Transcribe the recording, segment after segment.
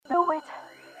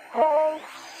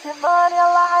What's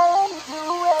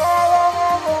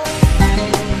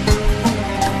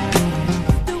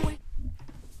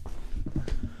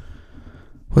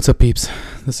up, peeps?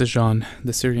 This is Jean,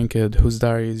 the Syrian kid whose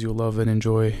diaries you'll love and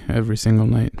enjoy every single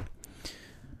night.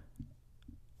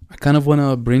 I kind of want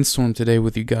to brainstorm today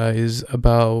with you guys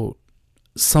about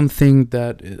something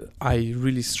that I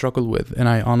really struggle with, and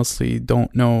I honestly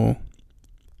don't know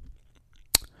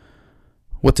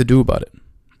what to do about it.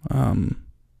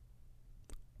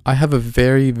 I have a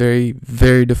very, very,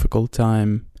 very difficult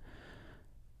time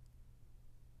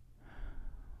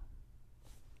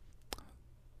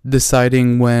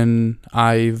deciding when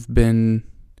I've been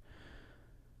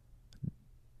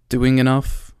doing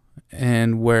enough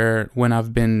and when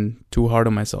I've been too hard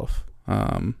on myself.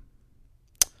 And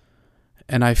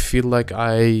I feel like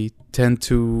I tend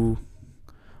to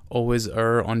always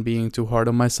err on being too hard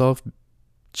on myself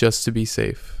just to be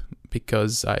safe,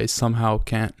 because I somehow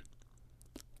can't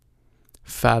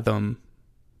fathom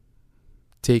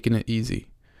taking it easy.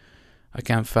 I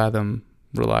can't fathom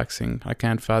relaxing. I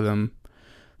can't fathom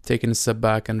taking a step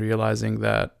back and realizing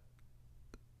that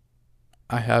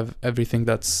I have everything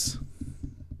that's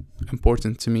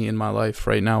important to me in my life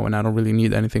right now, and I don't really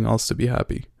need anything else to be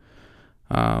happy.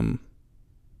 And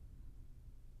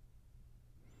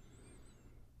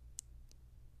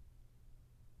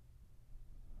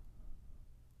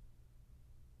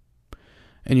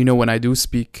you know, when I do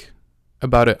speak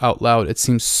about it out loud, it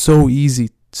seems so easy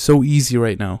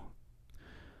right now,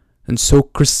 and so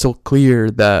crystal clear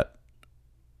that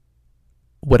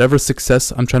whatever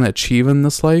success I'm trying to achieve in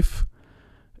this life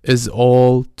is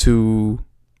all to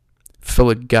fill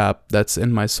a gap that's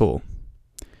in my soul.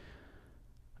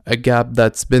 A gap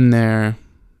that's been there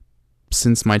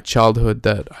since my childhood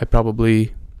that I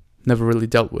probably never really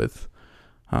dealt with.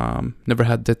 Never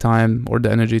had the time or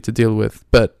the energy to deal with.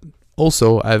 But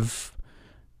also I've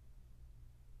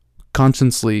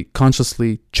consciously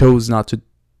chose not to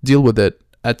deal with it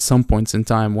at some points in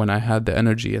time when I had the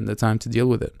energy and the time to deal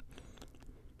with it.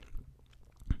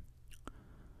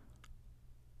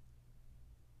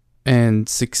 And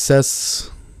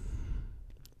success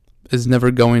is never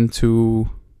going to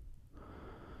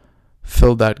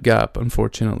fill that gap,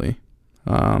 unfortunately.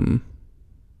 I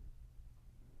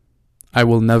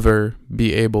will never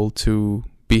be able to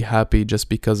be happy just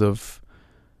because of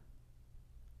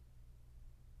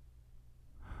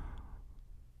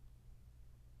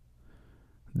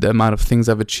the amount of things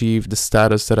I've achieved, the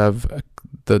status that I've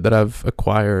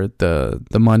acquired,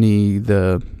 the money,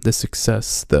 the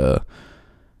success, the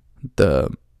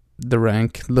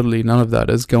rank. Literally none of that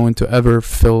is going to ever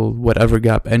fill whatever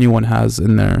gap anyone has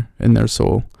in their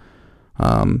soul.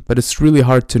 But it's really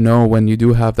hard to know when you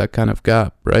do have that kind of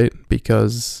gap, right?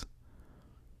 Because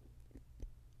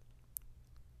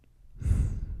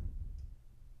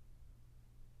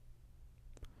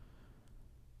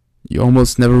you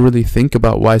almost never really think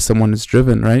about why someone is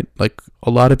driven, right? Like, a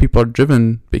lot of people are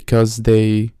driven because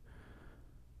I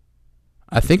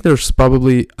think there's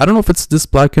probably, I don't know if it's this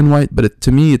black and white, but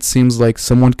to me it seems like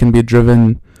someone can be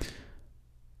driven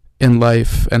in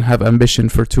life and have ambition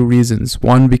for two reasons.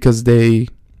 One, because of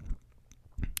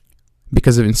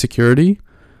insecurity,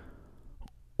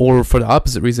 or for the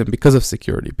opposite reason, because of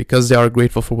security, because they are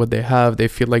grateful for what they have. They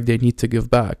feel like they need to give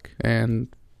back, and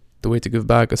the way to give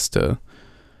back is to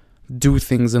do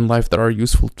things in life that are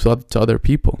useful to other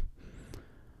people.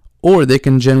 Or they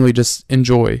can generally just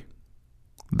enjoy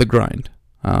the grind.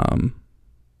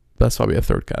 That's probably a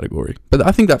third category, but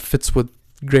I think that fits with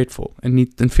grateful and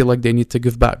feel like they need to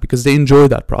give back because they enjoy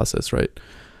that process, right?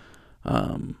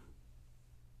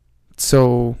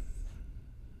 So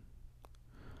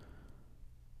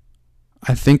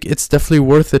I think it's definitely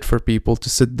worth it for people to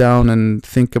sit down and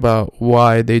think about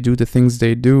why they do the things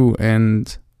they do,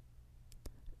 and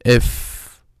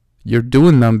if you're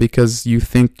doing them because you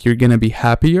think you're gonna be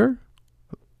happier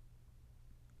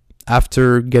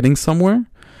after getting somewhere,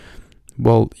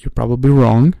 well, you're probably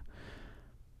wrong.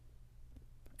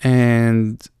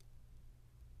 And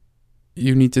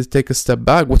you need to take a step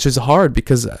back, which is hard,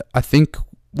 because I think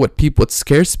what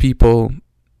scares people,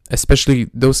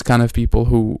 especially those kind of people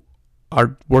who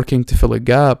are working to fill a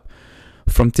gap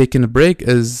from taking a break,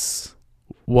 is,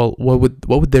 well, what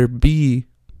would there be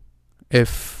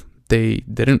if they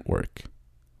didn't work?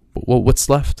 What's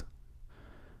left,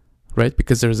 right?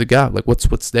 Because there's a gap. Like,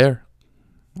 what's there?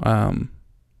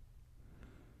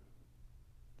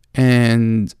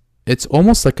 And it's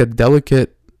almost like I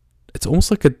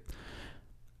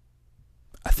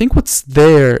think what's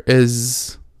there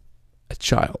is a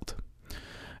child.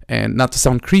 And not to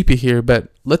sound creepy here,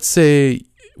 but let's say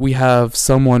we have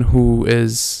someone who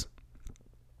is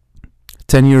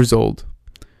 10 years old,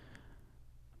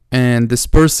 and this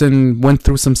person went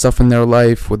through some stuff in their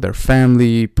life with their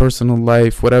family, personal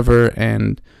life, whatever,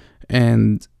 and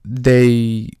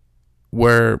they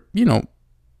were,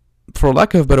 for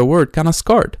lack of a better word, kind of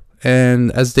scarred.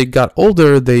 And as they got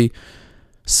older, they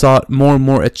sought more and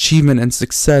more achievement and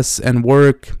success and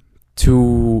work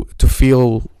to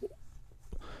fill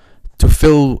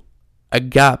a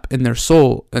gap in their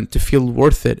soul, and to feel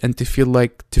worth it, and to feel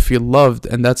loved.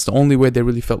 And that's the only way they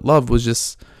really felt love, was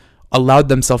just allowed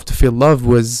themselves to feel love,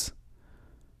 was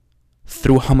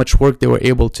through how much work they were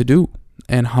able to do,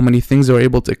 and how many things they were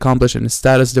able to accomplish, and the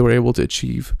status they were able to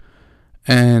achieve.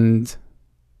 And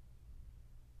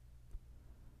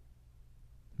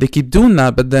they keep doing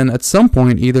that, but then at some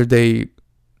point, either they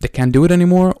can't do it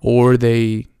anymore, or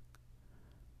they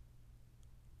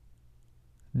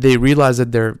realize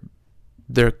that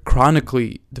they're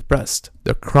chronically depressed.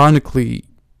 They're chronically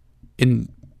in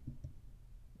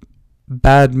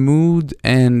bad mood,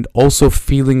 and also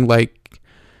feeling like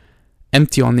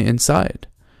empty on the inside.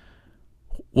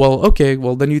 Well, okay,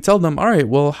 well then you tell them, all right,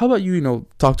 well, how about you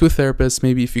talk to a therapist,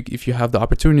 maybe if you have the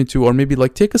opportunity to, or maybe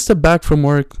like take a step back from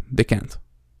work. They can't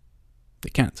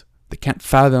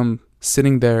fathom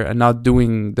sitting there and not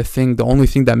doing the only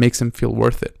thing that makes them feel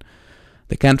worth it.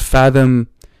 They can't fathom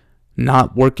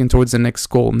not working towards the next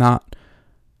goal, not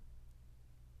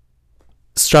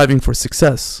striving for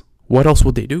success. What else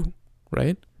would they do,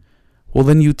 right? Well,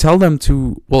 then you tell them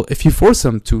if you force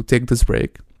them to take this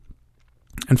break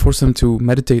and force them to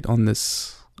meditate on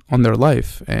their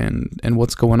life and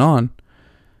what's going on,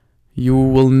 you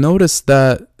will notice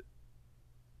that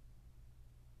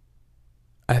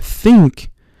I think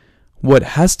what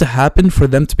has to happen for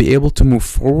them to be able to move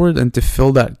forward and to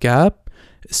fill that gap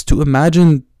is to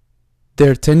imagine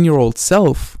their 10-year-old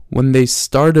self when they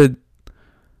started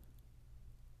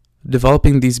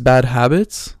developing these bad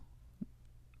habits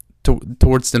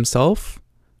towards themselves,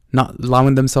 not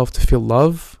allowing themselves to feel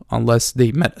love unless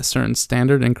they met a certain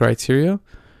standard and criteria.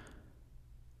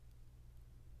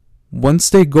 Once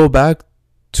they go back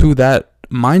to that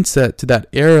mindset, to that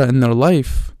era in their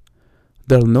life,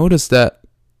 they'll notice that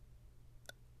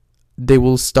they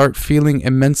will start feeling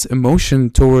immense emotion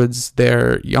towards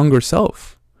their younger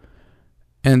self.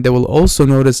 And they will also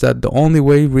notice that the only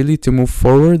way really to move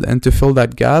forward and to fill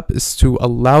that gap is to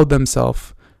allow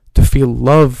themselves to feel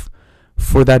love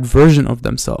for that version of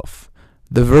themselves.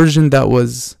 The version that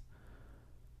was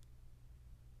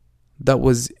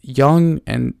young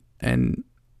and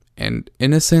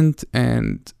innocent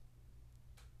and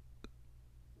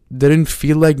didn't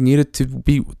feel like needed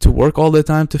to work all the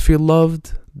time to feel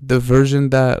loved. The version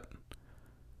that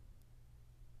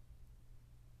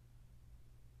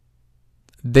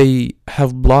they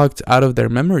have blocked out of their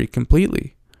memory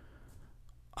completely.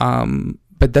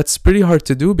 But that's pretty hard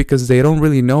to do because they don't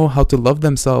really know how to love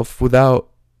themselves without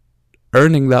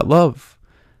earning that love.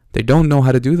 They don't know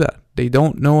how to do that. They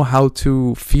don't know how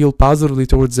to feel positively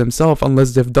towards themselves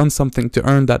unless they've done something to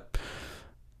earn that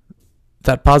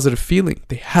positive feeling.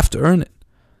 They have to earn it.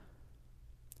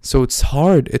 So it's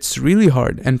hard. It's really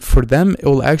hard. And for them,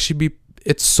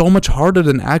 it's so much harder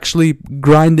than actually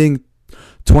grinding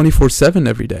 24/7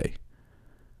 every day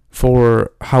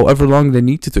for however long they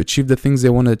need to achieve the things they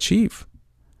want to achieve.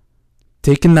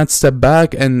 Taking that step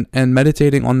back and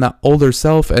meditating on that older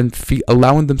self and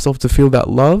allowing themselves to feel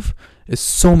that love is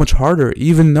so much harder,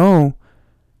 even though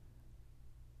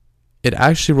it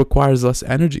actually requires less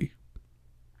energy.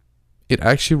 It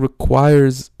actually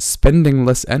requires spending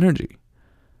less energy.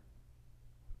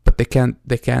 But they can't,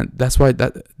 that's why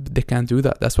they can't do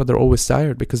that. That's why they're always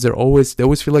tired, because they always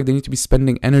feel like they need to be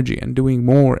spending energy and doing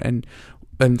more and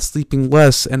sleeping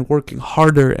less and working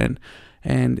harder and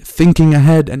thinking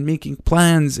ahead and making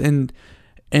plans and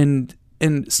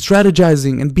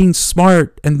strategizing and being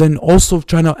smart, and then also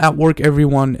trying to outwork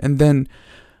everyone, and then,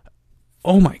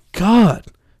 oh my God,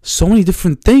 so many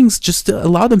different things just to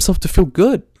allow themselves to feel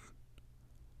good.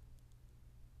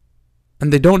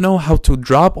 And they don't know how to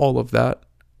drop all of that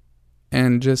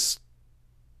and just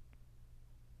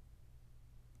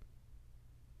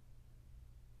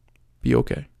be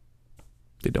okay.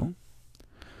 They don't.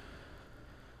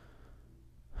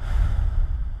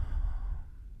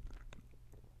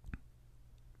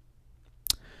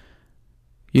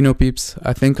 Peeps,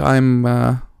 I think I'm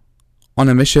on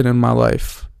a mission in my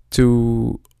life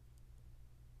to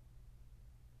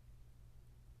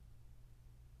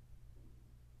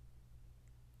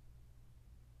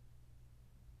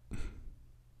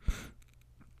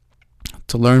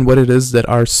learn what it is that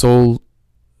our soul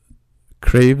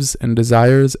craves and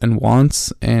desires and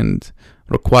wants and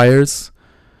requires,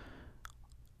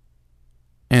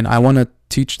 And I want to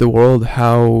teach the world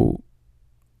how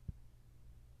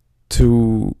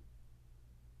to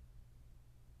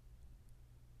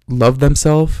love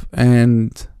themselves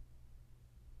and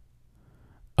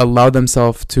allow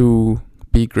themselves to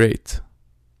be great,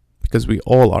 because we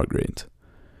all are great.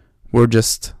 We're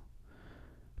just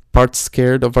part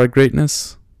scared of our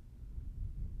greatness,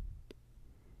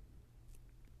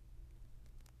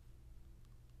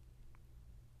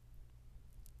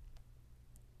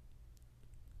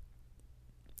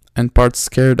 and part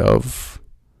scared of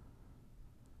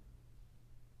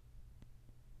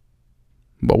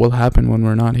what will happen when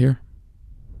we're not here.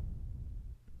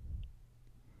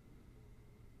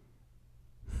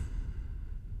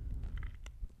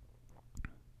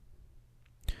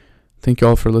 Thank you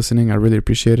all for listening. I really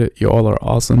appreciate it. You all are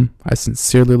awesome. I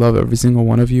sincerely love every single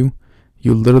one of you.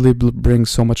 You literally bring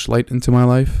so much light into my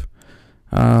life.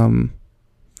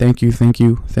 Thank you.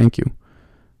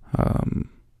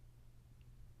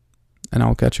 And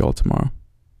I'll catch you all tomorrow.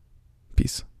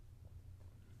 Peace.